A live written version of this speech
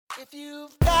If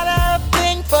you've got a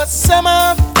thing for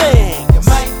summer thing, it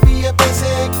might be a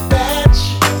basic batch.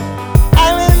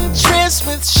 Island tryst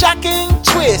with shocking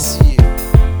twists. You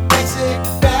basic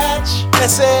batch.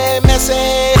 Messy, messy,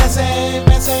 messy,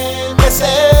 messy, messy.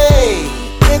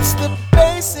 It's the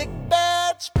Basic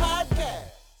Batch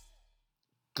Podcast.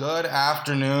 Good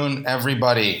afternoon,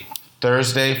 everybody.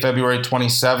 Thursday, February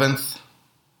 27th,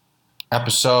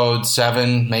 episode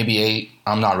 7, maybe 8.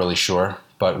 I'm not really sure.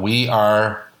 But we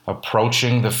are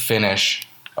approaching the finish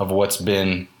of what's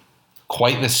been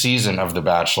quite the season of The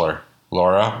Bachelor.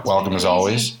 Laura, welcome as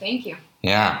always. Thank you.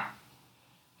 Yeah,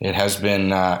 it has been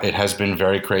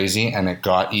very crazy, and it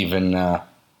got even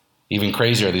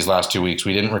crazier these last 2 weeks.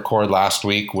 We didn't record last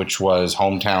week, which was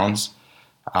Hometowns,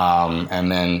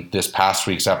 and then this past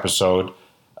week's episode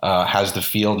has the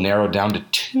field narrowed down to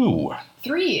 2.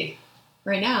 3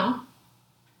 right now.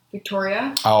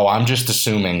 Victoria. Oh, I'm just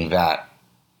assuming that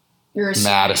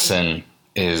Madison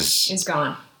is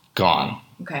gone.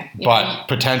 Okay. But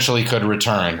potentially could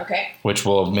return. Okay. Which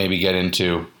we'll maybe get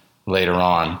into later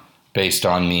on based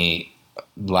on the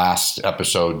last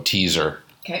episode teaser.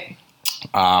 Okay.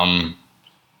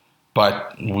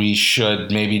 But we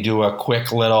should maybe do a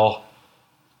quick little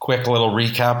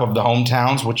recap of the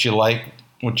hometowns, what you like,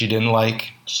 what you didn't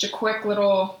like. Just a quick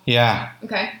little. Yeah.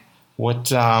 Okay.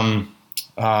 What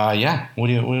yeah. What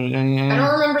do you? I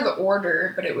don't remember the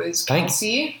order, but it was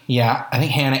Kelsey. Yeah, I think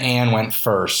Hannah Ann went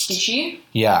first. Did she?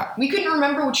 Yeah. We couldn't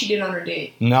remember what she did on her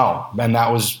date. No, and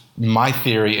that was my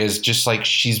theory. Is just like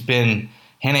Hannah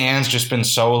Ann's just been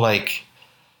so like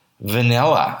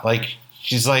vanilla. Like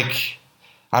she's like,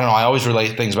 I don't know. I always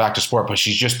relate things back to sport, but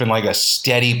she's just been like a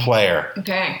steady player.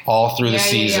 Okay. All through the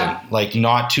season, Yeah. Like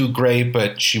not too great,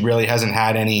 but she really hasn't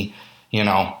had any,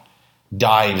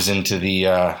 dives into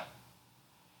the.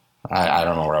 I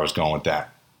don't know where I was going with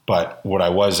that. But what I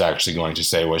was actually going to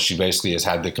say was she basically has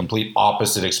had the complete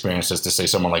opposite experience as to say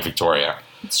someone like Victoria.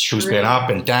 It's true. Who's been up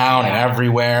and down and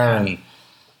everywhere.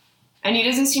 And he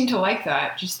doesn't seem to like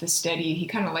that, just the steady. He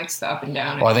kind of likes the up and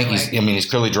down. Well, I think he's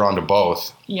clearly drawn to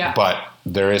both. Yeah. But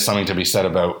there is something to be said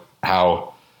about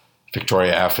how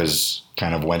Victoria F has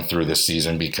kind of went through this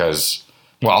season because,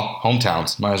 well,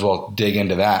 hometowns. Might as well dig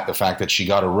into that. The fact that she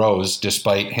got a rose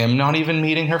despite him not even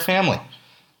meeting her family.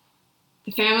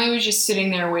 The family was just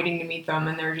sitting there waiting to meet them,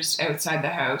 and they were just outside the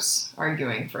house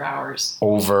arguing for hours.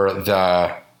 Over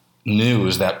the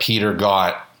news that Peter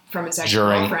got from his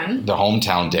during ex-girlfriend. The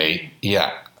hometown date.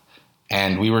 Yeah.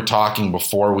 And we were talking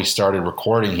before we started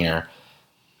recording here.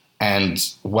 And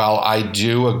while I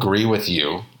do agree with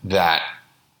you that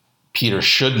Peter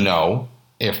should know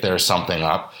if there's something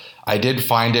up, I did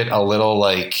find it a little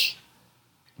like,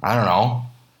 I don't know,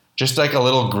 just like a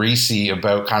little greasy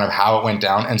about kind of how it went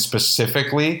down, and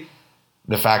specifically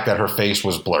the fact that her face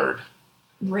was blurred.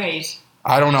 Right.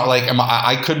 I don't know, like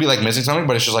I could be like missing something,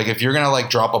 but it's just like if you're gonna like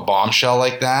drop a bombshell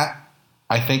like that,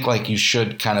 I think like you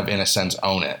should kind of in a sense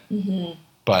own it. Mm-hmm.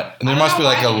 But there must be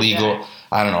like a legal.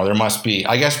 I don't know. There must be.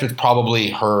 I guess it's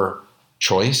probably her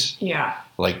choice. Yeah.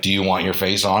 Like, do you want your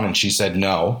face on? And she said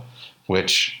no,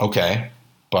 which okay,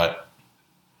 but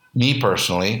me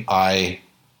personally, I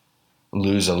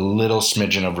lose a little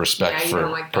smidgen of respect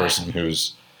for a person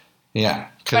who's, yeah.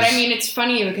 But I mean, it's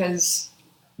funny because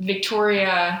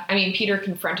Peter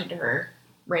confronted her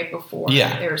right before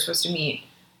they were supposed to meet,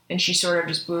 and she sort of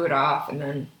just blew it off, and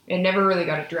then it never really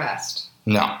got addressed.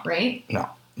 No. Right? No.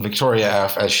 Victoria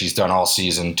F., as she's done all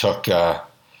season, took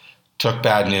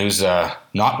bad news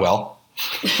not well.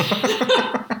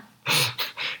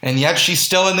 And yet she's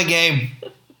still in the game.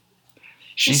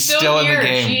 She's still in the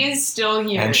game. She is still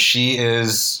here. And she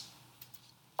is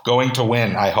going to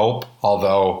win, I hope,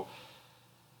 although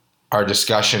our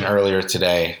discussion earlier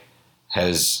today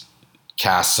has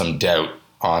cast some doubt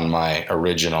on my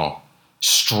original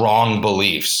strong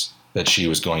beliefs that she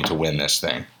was going to win this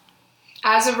thing.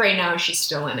 As of right now, she's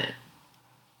still in it.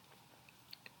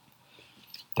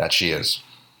 That she is.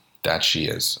 So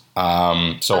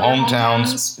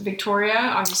hometowns. Victoria,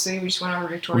 obviously, we just went over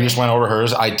Victoria. We just went over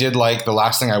hers. I did like, the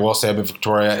last thing I will say about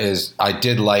Victoria is I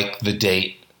did like the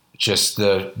date, just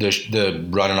the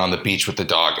running on the beach with the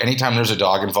dog. Anytime there's a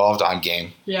dog involved, I'm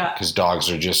game. Yeah. Because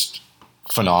dogs are just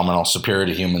phenomenal, superior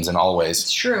to humans in all ways.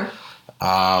 It's true.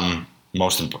 The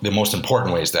most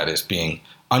important ways, that is, being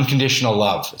unconditional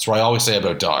love. That's what I always say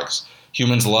about dogs.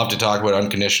 Humans love to talk about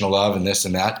unconditional love and this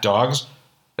and that. Dogs,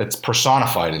 it's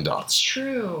personified in dogs. It's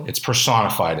true. It's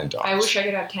personified in dogs. I wish I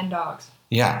could have 10 dogs.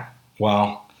 Yeah.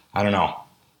 Well, I don't know.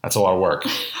 That's a lot of work.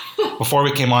 Before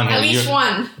we came on here, at least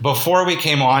one. Before we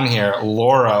came on here,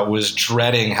 Laura was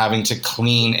dreading having to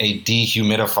clean a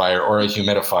dehumidifier or a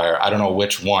humidifier. I don't know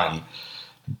which one,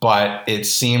 But it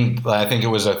seemed, I think it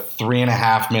was a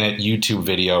 3.5-minute YouTube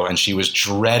video, and she was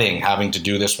dreading having to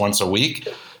do this once a week.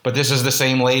 But this is the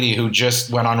same lady who just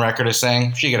went on record as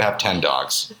saying she could have 10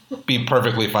 dogs. Be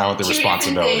perfectly fine with the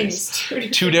responsibilities.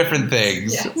 Two different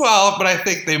things. Yes. Well, but I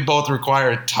think they both require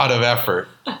a ton of effort.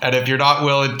 And if you're not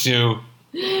willing to...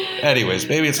 Anyways,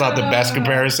 maybe it's not the best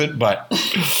comparison, but...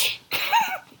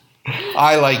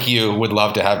 I, like you, would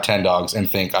love to have 10 dogs and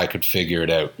think I could figure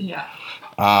it out. Yeah.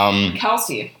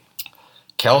 Kelsey,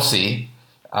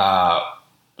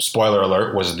 spoiler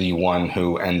alert, was the one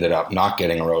who ended up not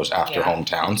getting a rose after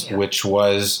hometowns, which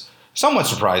was somewhat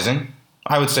surprising.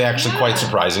 I would say actually quite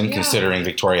surprising, considering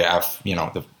Victoria F,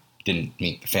 didn't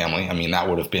meet the family. I mean, that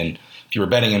would have been, if you were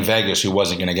betting in Vegas who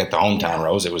wasn't going to get the hometown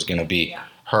rose, it was going to be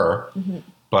her. Mm-hmm.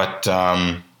 But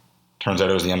turns out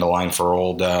it was the end of the line for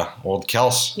old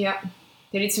Kels. Yeah.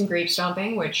 They did some grape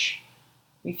stomping, which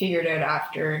we figured out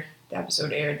after the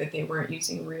episode aired that they weren't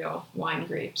using real wine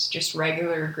grapes, just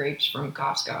regular grapes from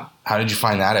Costco. How did you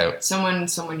find that out? Someone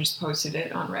just posted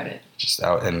it on Reddit. Just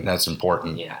out, and that's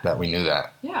important that we knew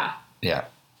that. Yeah. Yeah.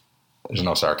 There's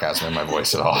no sarcasm in my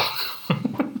voice at all.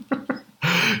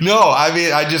 No, I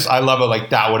mean, I love it. Like,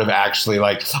 that would have actually,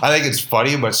 I think it's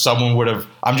funny, but someone would have,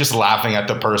 I'm just laughing at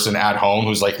the person at home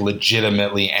who's,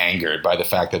 legitimately angered by the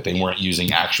fact that they weren't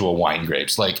using actual wine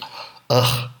grapes.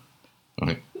 Ugh.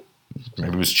 Maybe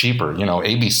it was cheaper.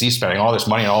 ABC spending all this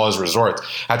money on all those resorts.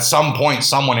 At some point,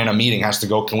 someone in a meeting has to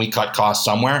go, can we cut costs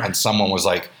somewhere? And someone was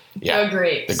like, yeah,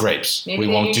 the grapes. Maybe we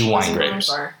won't do wine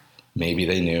grapes. Maybe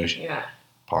they knew. Yeah.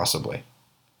 Possibly.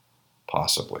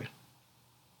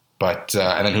 But,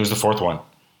 and then who's the fourth one?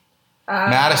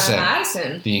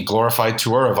 Madison. The glorified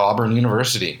tour of Auburn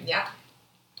University. Yeah.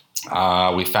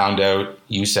 We found out,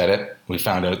 you said it, we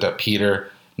found out that Peter,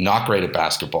 not great at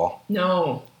basketball.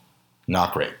 No.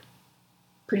 Not great.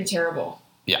 Pretty terrible.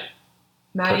 Yeah.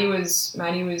 Maddie was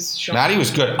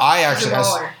good. I actually,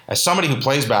 as somebody who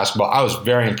plays basketball, I was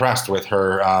very impressed with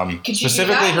her,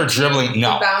 specifically her dribbling.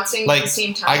 No, bouncing at the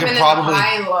same time. I could probably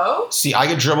high low. See, I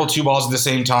could dribble 2 balls at the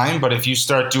same time, but if you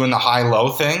start doing the high low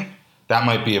thing, that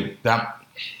might be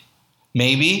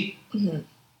maybe. Mm-hmm.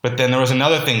 But then there was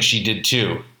another thing she did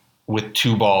too with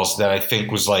 2 balls that I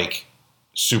think was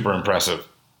super impressive.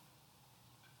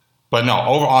 But no,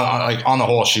 on the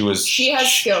whole, she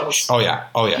has skills. Oh yeah.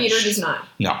 Peter does not.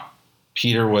 No,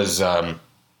 Peter was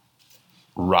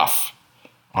rough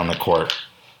on the court.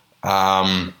 We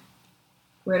had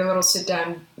a little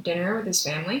sit-down dinner with his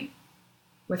family,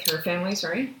 with her family.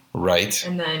 Sorry. Right.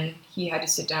 And then he had to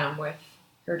sit down with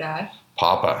her dad.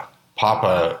 Papa.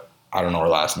 I don't know her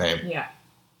last name. Yeah.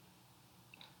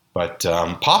 But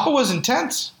Papa was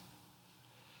intense.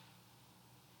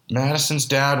 Madison's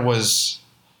dad was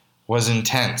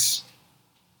intense.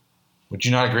 Would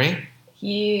you not agree?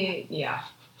 Yeah.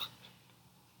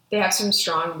 They have some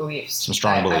strong beliefs.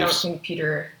 I don't think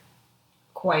Peter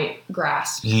quite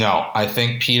grasped. No, I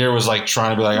think Peter was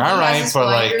trying to be all right, he has but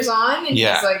blinders on, and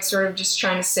he's sort of just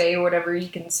trying to say whatever he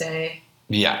can say.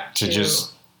 Yeah,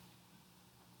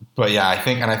 But yeah, I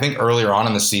think earlier on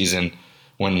in the season,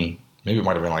 when maybe it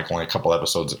might have been only a couple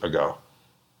episodes ago,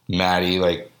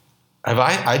 Maddie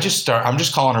I'm just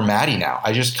calling her Maddie now.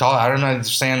 I don't know, I'm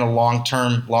saying the long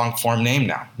form name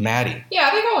now. Maddie.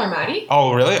 Yeah, they call her Maddie.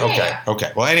 Oh, really? Yeah, okay. Yeah.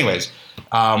 Okay. Well, anyways,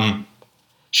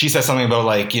 she said something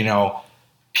about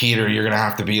Peter, you're going to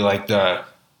have to be the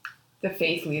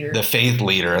faith leader. The faith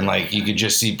leader. And you could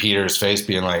just see Peter's face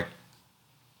being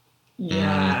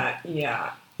yeah.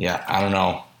 Yeah, I don't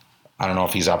know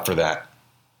if he's up for that.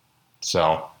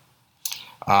 So,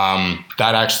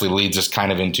 that actually leads us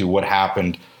kind of into what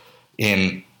happened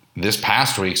in this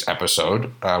past week's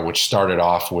episode, which started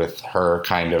off with her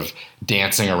kind of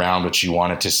dancing around what she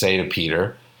wanted to say to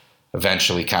Peter,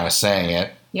 eventually kind of saying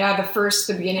it. Yeah,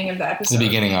 the beginning of the episode. The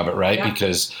beginning of it, right? Yeah.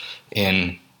 Because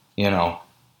in,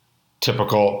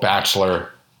 typical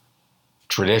Bachelor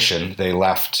tradition, they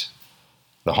left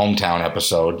the hometown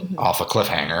episode off a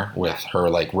cliffhanger with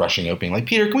her rushing out being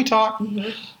Peter, can we talk?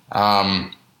 Mm-hmm.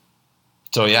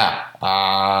 So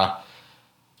yeah,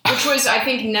 which was, I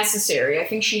think, necessary. I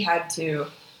think she had to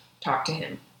talk to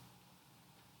him.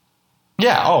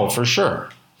 Yeah, oh, for sure.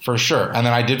 And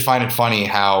then I did find it funny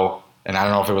how, and I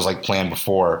don't know if it was planned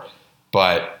before,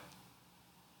 but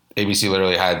ABC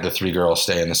literally had the 3 girls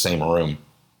stay in the same room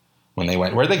when they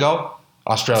went. Where'd they go?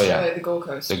 Australia. The Gold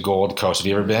Coast. The Gold Coast. Have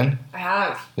you ever been? I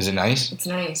have. Is it nice? It's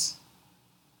nice.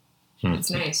 It's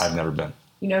nice. I've never been.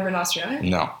 You never been to Australia?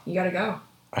 No. You gotta go.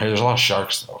 I hear there's a lot of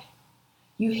sharks, though.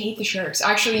 You hate the sharks.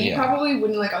 Actually, you probably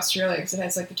wouldn't like Australia because it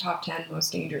has the top 10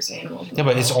 most dangerous animals. Yeah,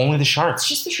 but it's only the sharks. It's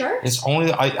just the sharks? It's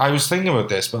only... I was thinking about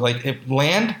this, but if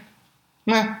land...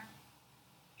 Meh.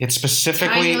 It's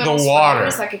specifically Tiny the little water.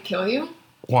 spiders that could kill you.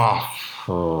 Wow.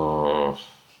 Oh.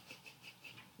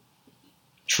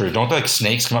 True. Don't like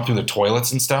snakes come up through the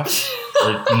toilets and stuff?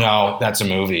 No, that's a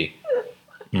movie.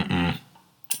 Mm-mm.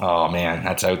 Oh man,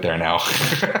 that's out there now.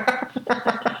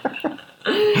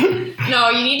 No,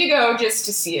 you need to go just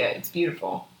to see it. It's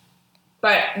beautiful.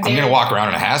 But I'm going to walk around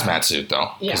in a hazmat suit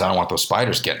though, because Yeah. I don't want those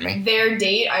spiders getting me. Their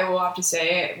date, I will have to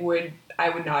say, I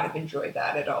would not have enjoyed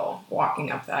that at all.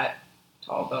 Walking up that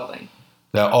tall building.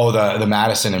 The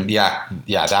Madison and yeah,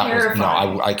 that Terrifying. was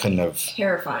no, I couldn't have.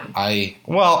 Terrifying.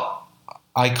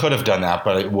 I could have done that,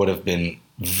 but it would have been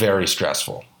very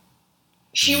stressful.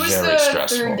 She was Very the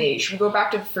stressful. third date. Should we go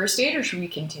back to the first date or should we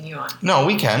continue on? No,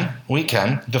 we can.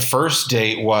 The first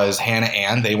date was Hannah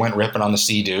Ann. They went ripping on the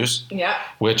sea-doos, Yeah.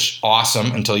 which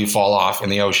awesome until you fall off in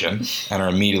the ocean and are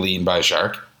immediately eaten by a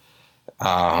shark.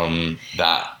 That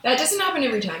doesn't happen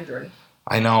every time, Jordan.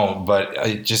 I know, but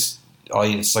it's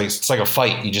like a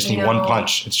fight. You just need one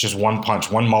punch. It's just one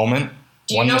punch, one moment,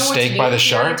 Do you one know mistake what to by do the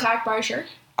if you're shark. attacked by a shark?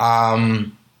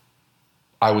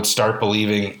 I would start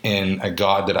believing in a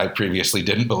God that I previously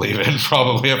didn't believe in,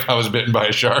 probably if I was bitten by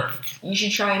a shark. You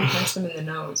should try and punch them in the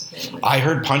nose. Apparently. I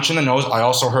heard punch in the nose. I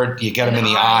also heard you get them in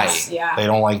the eyes, eye. yeah. They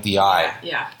don't like the eye.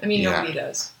 Yeah. I mean, Yeah. nobody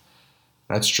does.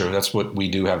 That's true. That's what we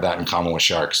do have that in common with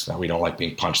sharks, that we don't like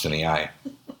being punched in the eye.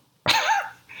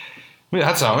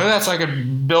 That's I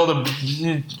could build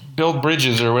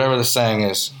bridges or whatever the saying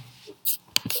is.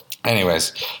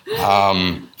 Anyways,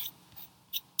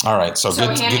 all right. So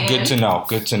good to know.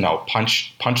 Good to know.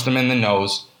 Punch them in the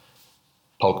nose,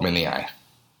 poke them in the eye.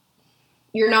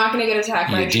 You're not going to get attacked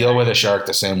by a shark. You deal with a shark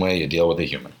the same way you deal with a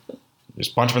human.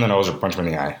 Just punch them in the nose or punch them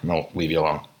in the eye. No, leave you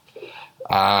alone.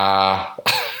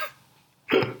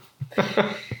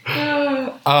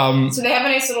 So they have a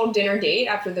nice little dinner date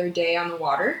after their day on the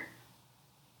water.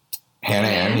 Hannah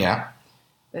Ann, yeah.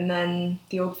 And then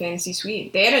the old fantasy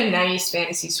suite. They had a nice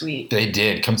fantasy suite. They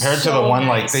did. Compared to So the one,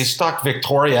 nice. like, they stuck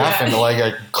Victoria F into, like,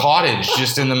 a cottage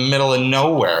just in the middle of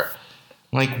nowhere.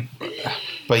 Like,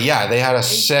 but yeah, they had a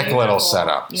sick beautiful. little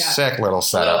setup. Yeah. Sick little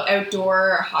setup. Little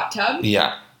outdoor hot tub.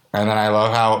 Yeah. And then I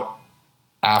love how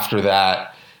after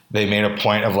that, they made a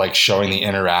point of like showing the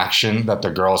interaction that the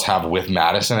girls have with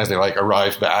Madison as they like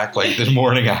arrive back like the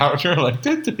morning after. Like,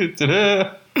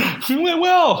 it went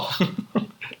well.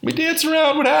 We danced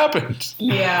around. What happened?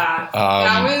 Yeah.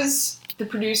 That was, the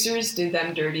producers did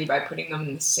them dirty by putting them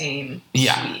in the same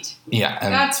suite. Yeah.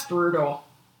 And that's brutal.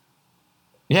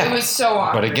 yeah. It was so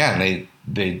awkward. But again, they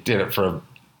did it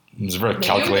it was a very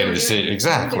calculated decision.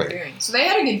 Exactly. So they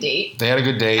had a good date. They had a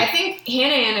good date. I think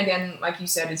Hannah Ann, again, like you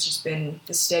said, has just been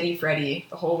the steady Freddy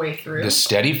the whole way through. The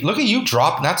steady. Look at you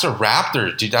drop. That's a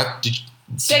Raptor.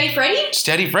 Steady Freddy?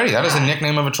 Steady Freddy. That is a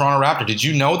nickname of a Toronto Raptor. Did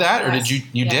you know that, or did you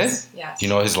Yes. did? Yes. Do you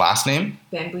know his last name?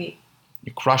 Van Vliet.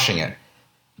 You're crushing it.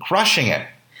 Crushing it.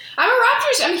 I'm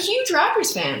a huge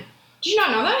Raptors fan. Did you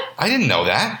not know that? I didn't know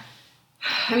that.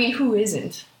 I mean, who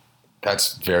isn't?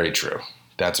 That's very true.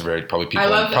 That's probably people. I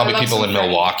love People in some Freddie.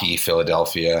 Milwaukee,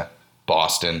 Philadelphia,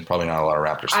 Boston. Probably not a lot of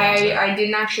Raptors fans. there. I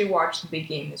didn't actually watch the big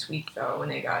game this week though.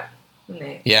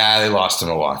 Yeah, they lost to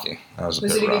Milwaukee. That was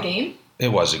Was bit it a rough. good game? It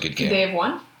was a good Could game. they have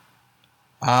won?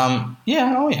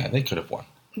 Yeah. Oh yeah. They could have won.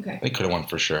 Okay. They could have won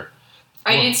for sure.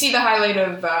 I did see the highlight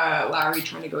of Lowry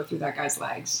trying to go through that guy's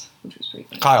legs, which was pretty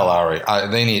funny. Kyle Lowry.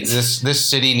 They need this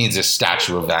city needs a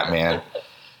statue of that man.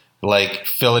 Like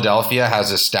Philadelphia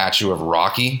has a statue of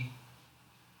Rocky.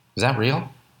 Is that real?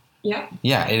 Yeah.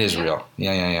 Yeah, it is real.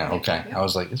 Yeah. Okay. I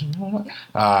was like, is it real?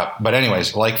 But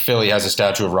anyways, like Philly has a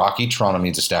statue of Rocky, Toronto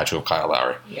needs a statue of Kyle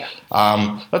Lowry. Yeah.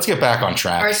 Let's get back on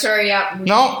track. All right, sorry, yeah.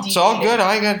 No, it's all good.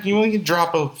 You only can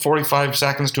drop a 45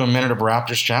 seconds to a minute of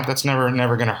Raptors chat. That's never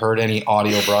going to hurt any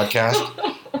audio broadcast. So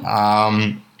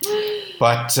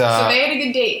they had a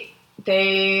good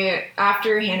date.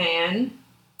 After Hannah Ann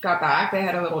got back, they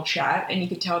had a little chat, and you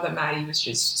could tell that Maddie was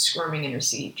just squirming in her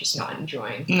seat, just not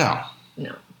enjoying.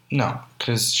 No,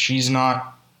 because she's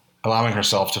not allowing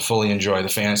herself to fully enjoy the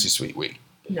fantasy suite week.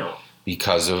 No.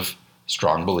 Because of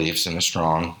strong beliefs and a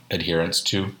strong adherence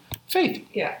to faith.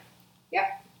 Yeah.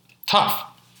 Tough.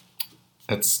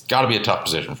 It's got to be a tough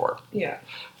position for her. Yeah.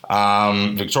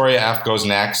 Victoria F goes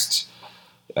next.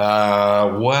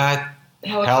 What?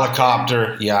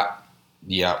 Helicopter. Yeah.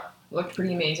 Looked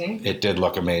pretty amazing. It did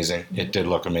look amazing.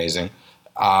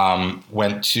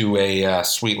 Went to a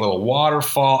sweet little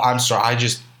waterfall. I'm sorry.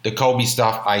 The Kobe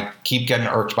stuff, I keep getting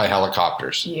irked by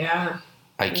helicopters. Yeah.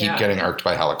 I keep getting irked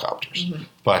by helicopters. Mm-hmm.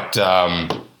 But,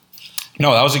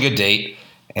 no, that was a good date.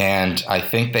 And I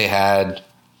think they had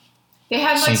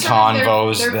like some sort of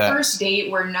convos their first date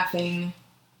where nothing.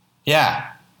 Yeah.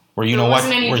 Where you know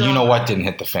what didn't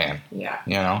hit the fan. Yeah.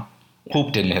 You know? Yeah.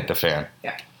 Poop didn't hit the fan.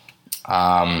 Yeah.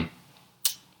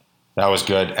 That was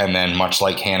good. And then much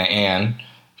like Hannah Ann,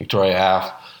 Victoria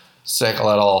F., sick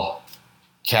little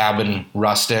cabin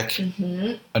rustic.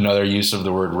 Mm-hmm. Another use of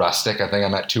the word rustic. I think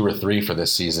I'm at 2 or 3 for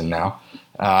this season now.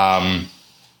 That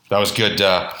was good.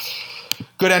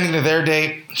 Good ending to their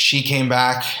date. She came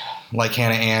back like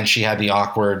Hannah Ann. She had the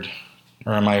awkward,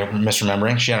 or am I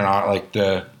misremembering? She had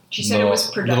She said it was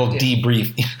productive. Little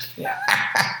debrief. Yeah.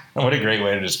 What a great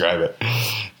way to describe it.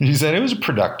 She said it was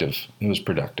productive. It was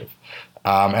productive.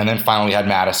 And then finally we had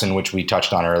Madison, which we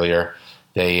touched on earlier.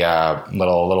 They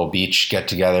little beach get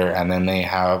together, and then they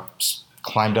have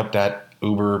climbed up that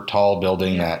uber tall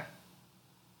building that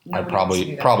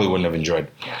Nobody I probably wouldn't have enjoyed.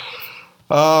 Yeah.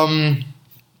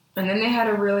 And then they had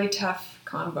a really tough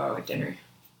convo at dinner.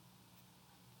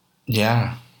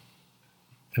 Yeah.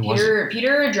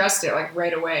 Peter addressed it like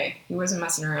right away. He wasn't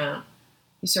messing around.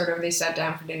 They sat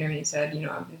down for dinner and he said,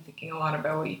 I've been thinking a lot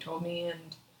about what you told me, and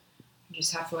I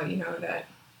just have to let you know that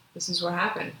this is what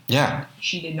happened. Yeah.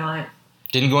 She did not.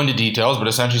 Didn't go into details, but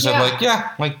essentially said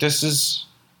this is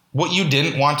what you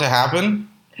didn't want to happen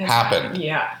happened.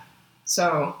 Yeah.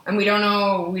 So, and we don't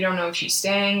know if she's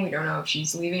staying. We don't know if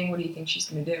she's leaving. What do you think she's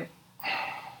going to do?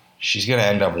 She's going to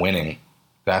end up winning.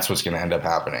 That's what's going to end up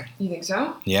happening. You think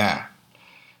so? Yeah.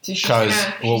 Because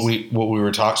what we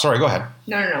were talking. Sorry, go ahead.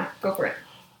 No. Go for it.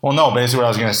 Well, no. Basically, what I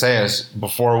was going to say is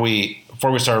before we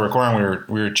started recording,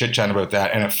 we were chit chatting about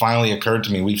that, and it finally occurred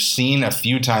to me. We've seen a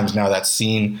few times now that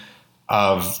scene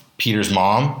of Peter's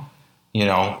mom.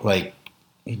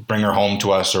 Bring her home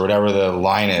to us or whatever the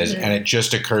line is. Mm-hmm. And it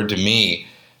just occurred to me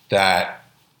that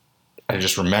in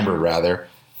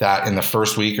the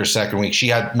first week or second week,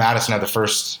 Madison had the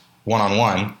first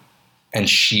one-on-one, and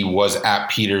she was at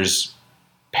Peter's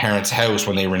parents' house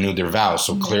when they renewed their vows.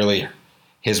 So clearly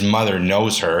his mother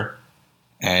knows her,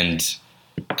 and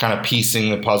kind of piecing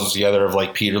the puzzles together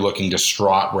of Peter looking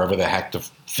distraught wherever the heck the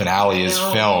finale is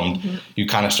filmed, you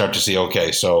kind of start to see,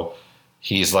 okay, so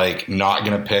he's not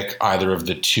going to pick either of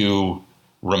the 2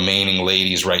 remaining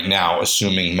ladies right now,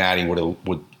 assuming Maddie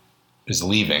is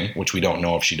leaving, which we don't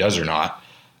know if she does or not.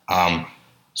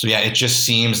 So yeah, it just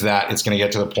seems that it's going to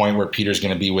get to the point where Peter's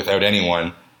going to be without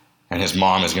anyone, and his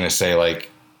mom is going to say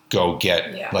go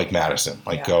get Madison,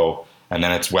 go, and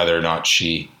then it's whether or not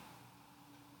she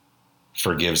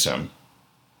forgives him.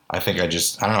 I think I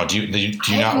don't know. Do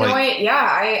you not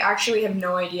I actually have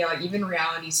no idea. Even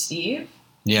Reality Steve.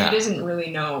 Yeah. He doesn't really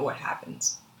know what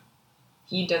happens.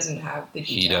 He doesn't have the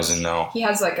details. He doesn't know. He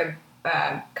has a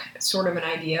sort of an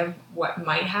idea of what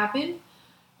might happen,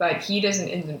 but he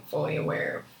isn't fully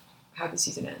aware of how the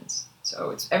season ends.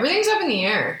 So everything's up in the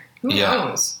air. Who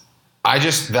knows? I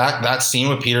just that scene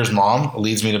with Peter's mom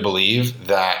leads me to believe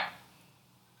that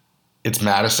it's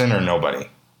Madison or nobody.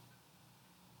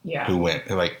 Yeah. Who went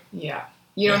Yeah.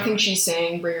 You don't think she's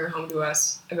saying "bring her home to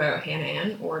us" about Hannah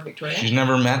Ann or Victoria? She's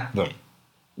never met them.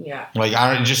 Yeah. But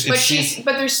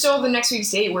there's still the next week's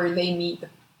date where they meet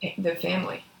the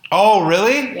family. Oh,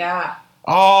 really? Yeah.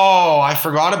 Oh, I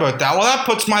forgot about that. Well, that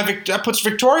puts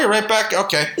Victoria right back.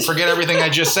 Okay, forget everything I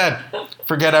just said.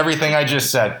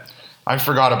 I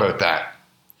forgot about that.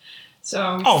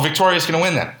 So. Victoria's gonna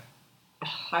win then.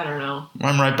 I don't know.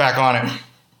 I'm right back on it.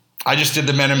 I just did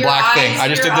the Men in Black thing. I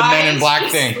just did the Men in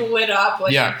Black thing. Lit up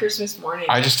like Christmas morning.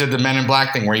 I just did the Men in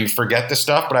Black thing where you forget the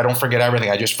stuff, but I don't forget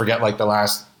everything. I just forget the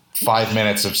last 5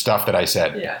 minutes of stuff that I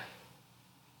said. Yeah.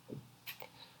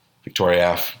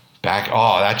 Victoria F. Back.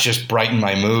 Oh, that just brightened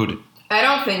my mood. I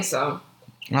don't think so.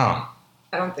 No.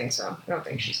 I don't think so. I don't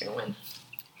think she's going to win.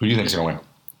 Who do you think's going to win?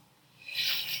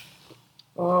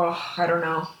 Oh, I don't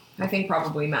know. I think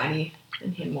probably Maddie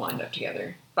and him will end up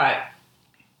together. But,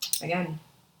 again,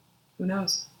 who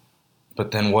knows?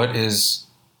 But then I'm just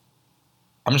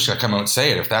going to come out and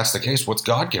say it. If that's the case, what's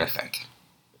God going to think?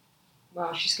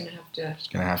 Well, she's going to have to. She's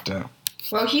going to have to.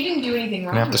 Well, he didn't do anything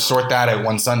wrong. Going to have to sort that out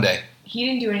one Sunday. He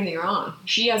didn't do anything wrong.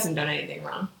 She hasn't done anything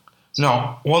wrong.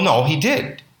 No. Well, no, he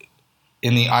did.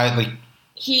 In the eye,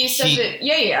 He said that.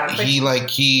 Yeah. But But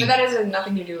that has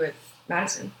nothing to do with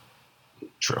Madison.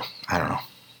 True. I don't know.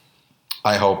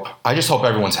 I just hope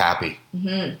everyone's happy.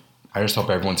 Mm-hmm. I just hope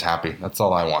everyone's happy. That's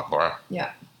all I want, Laura.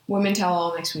 Yeah. Women tell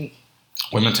all next week.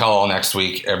 Women tell all next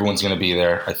week. Everyone's going to be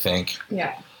there, I think.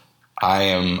 Yeah. I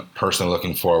am personally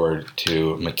looking forward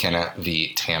to McKenna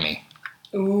v. Tammy.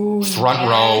 Ooh, Front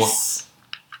row,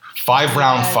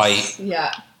 5-round fight.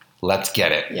 Yeah. Let's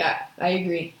get it. Yeah, I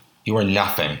agree. You are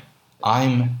nothing.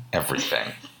 I'm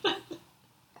everything.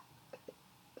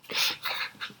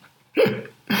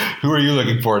 Who are you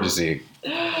looking forward to seeing?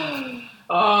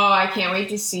 Oh, I can't wait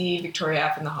to see Victoria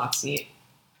F in the hot seat.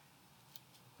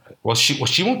 Well,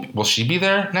 she won't. Will she be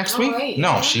there next week? Right.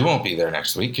 No, Yeah. she won't be there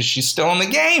next week because she's still in the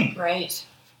game. Right.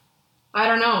 I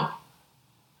don't know.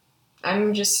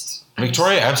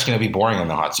 Victoria F's going to be boring in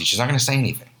the hot seat. She's not going to say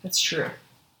anything. That's true.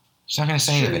 She's not going to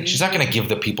say anything. She's not going to give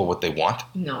the people what they want.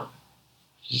 No.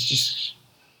 She's just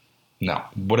no.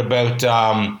 What about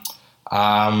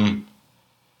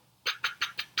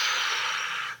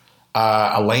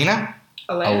Elena?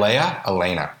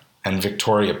 Elena, and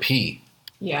Victoria P.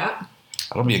 Yeah.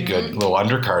 That'll be a good little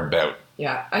undercard bout.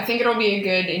 Yeah, I think it'll be a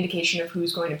good indication of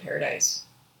who's going to Paradise,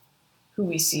 who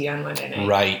we see on Monday night.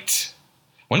 Right.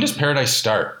 When does Paradise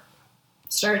start?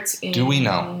 Starts in. Do we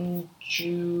know?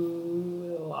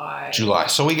 July.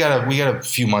 So we got a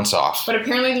few months off. But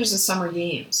apparently there's the Summer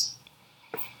Games.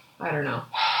 I don't know.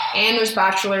 And there's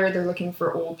Bachelor. They're looking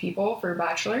for old people for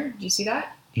Bachelor. Do you see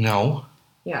that? No.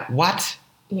 Yeah. What?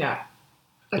 Yeah.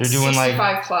 They're doing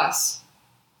 65 plus.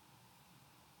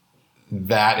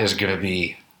 That is going to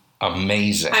be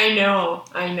amazing. I know.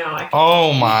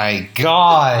 Oh my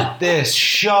God. This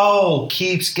show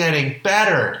keeps getting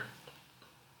better.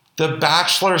 The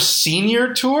Bachelor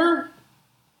Senior Tour?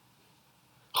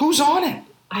 Who's on it?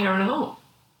 I don't know.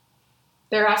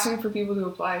 They're asking for people to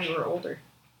apply who are older.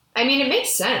 I mean, it makes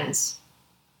sense.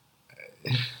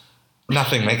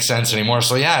 Nothing makes sense anymore,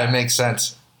 so yeah, it makes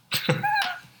sense.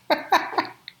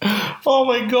 Oh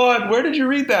my God, where did you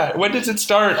read that? When does it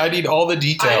start? I need all the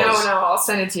details. I don't know. I'll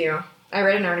send it to you. I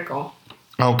read an article.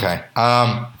 Okay.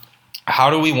 How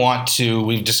do we want to...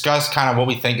 We've discussed kind of what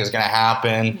we think is going to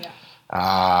happen.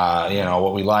 Yeah.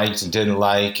 What we liked and didn't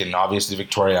like, and obviously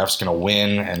Victoria F's going to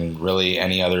win, and really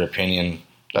any other opinion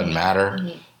doesn't matter.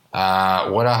 Mm-hmm.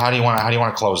 How do you want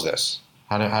to close this?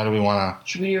 How do we want to?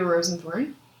 Should we do a Rose and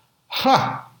Thorn?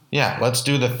 Yeah, let's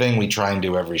do the thing we try and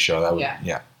do every show.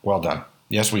 Yeah. Well done.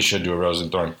 Yes, we should do a Rose and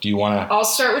Thorn. Do you want to? I'll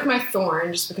start with my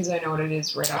Thorn just because I know what it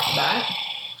is right off the bat.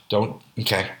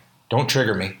 Don't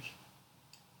trigger me.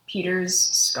 Peter's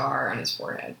scar on his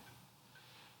forehead.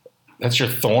 That's your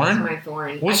Thorn? That's my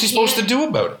Thorn. What's he supposed to do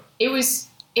about it?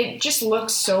 It just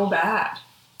looks so bad.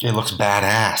 It looks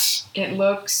badass.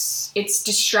 It's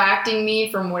distracting me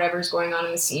from whatever's going on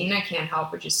in the scene. I can't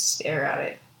help but just stare at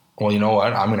it. Well, you know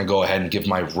what? I'm going to go ahead and give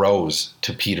my rose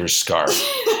to Peter's scar.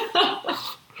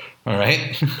 All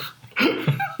right?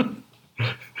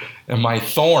 And my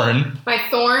Thorn... My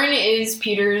Thorn is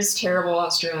Peter's terrible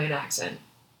Australian accent.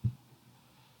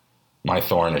 My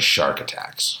Thorn is shark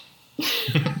attacks.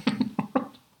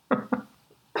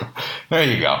 There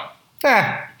you go.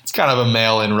 It's kind of a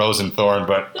mail-in Rose and Thorn,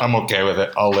 but I'm okay with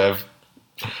it. I'll live.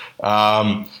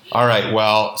 All right.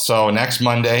 Well, so next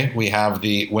Monday we have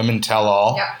the Women Tell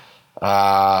All.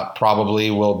 Yep. Probably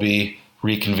we'll be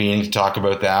reconvening to talk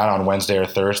about that on Wednesday or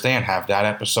Thursday and have that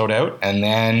episode out. And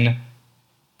then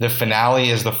the finale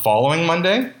is the following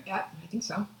Monday? Yeah, I think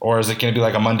so. Or is it going to be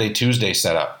like a Monday-Tuesday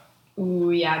setup?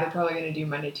 Ooh, yeah, they're probably going to do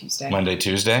Monday-Tuesday.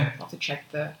 Monday-Tuesday? I'll have to check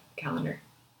the calendar.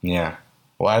 Yeah.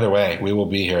 Well, either way, we will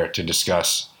be here to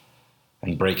discuss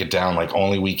and break it down like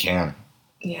only we can.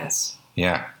 Yes.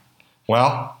 Yeah.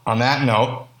 Well, on that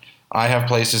note, I have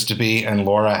places to be, and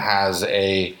Laura has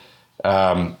a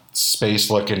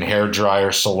space-looking,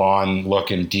 hairdryer,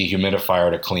 salon-looking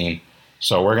dehumidifier to clean.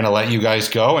 So we're going to let you guys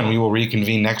go, and we will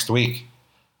reconvene next week.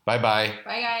 Bye-bye.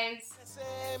 Bye, guys.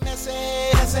 Messy.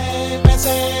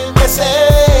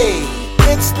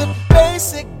 It's the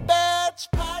basic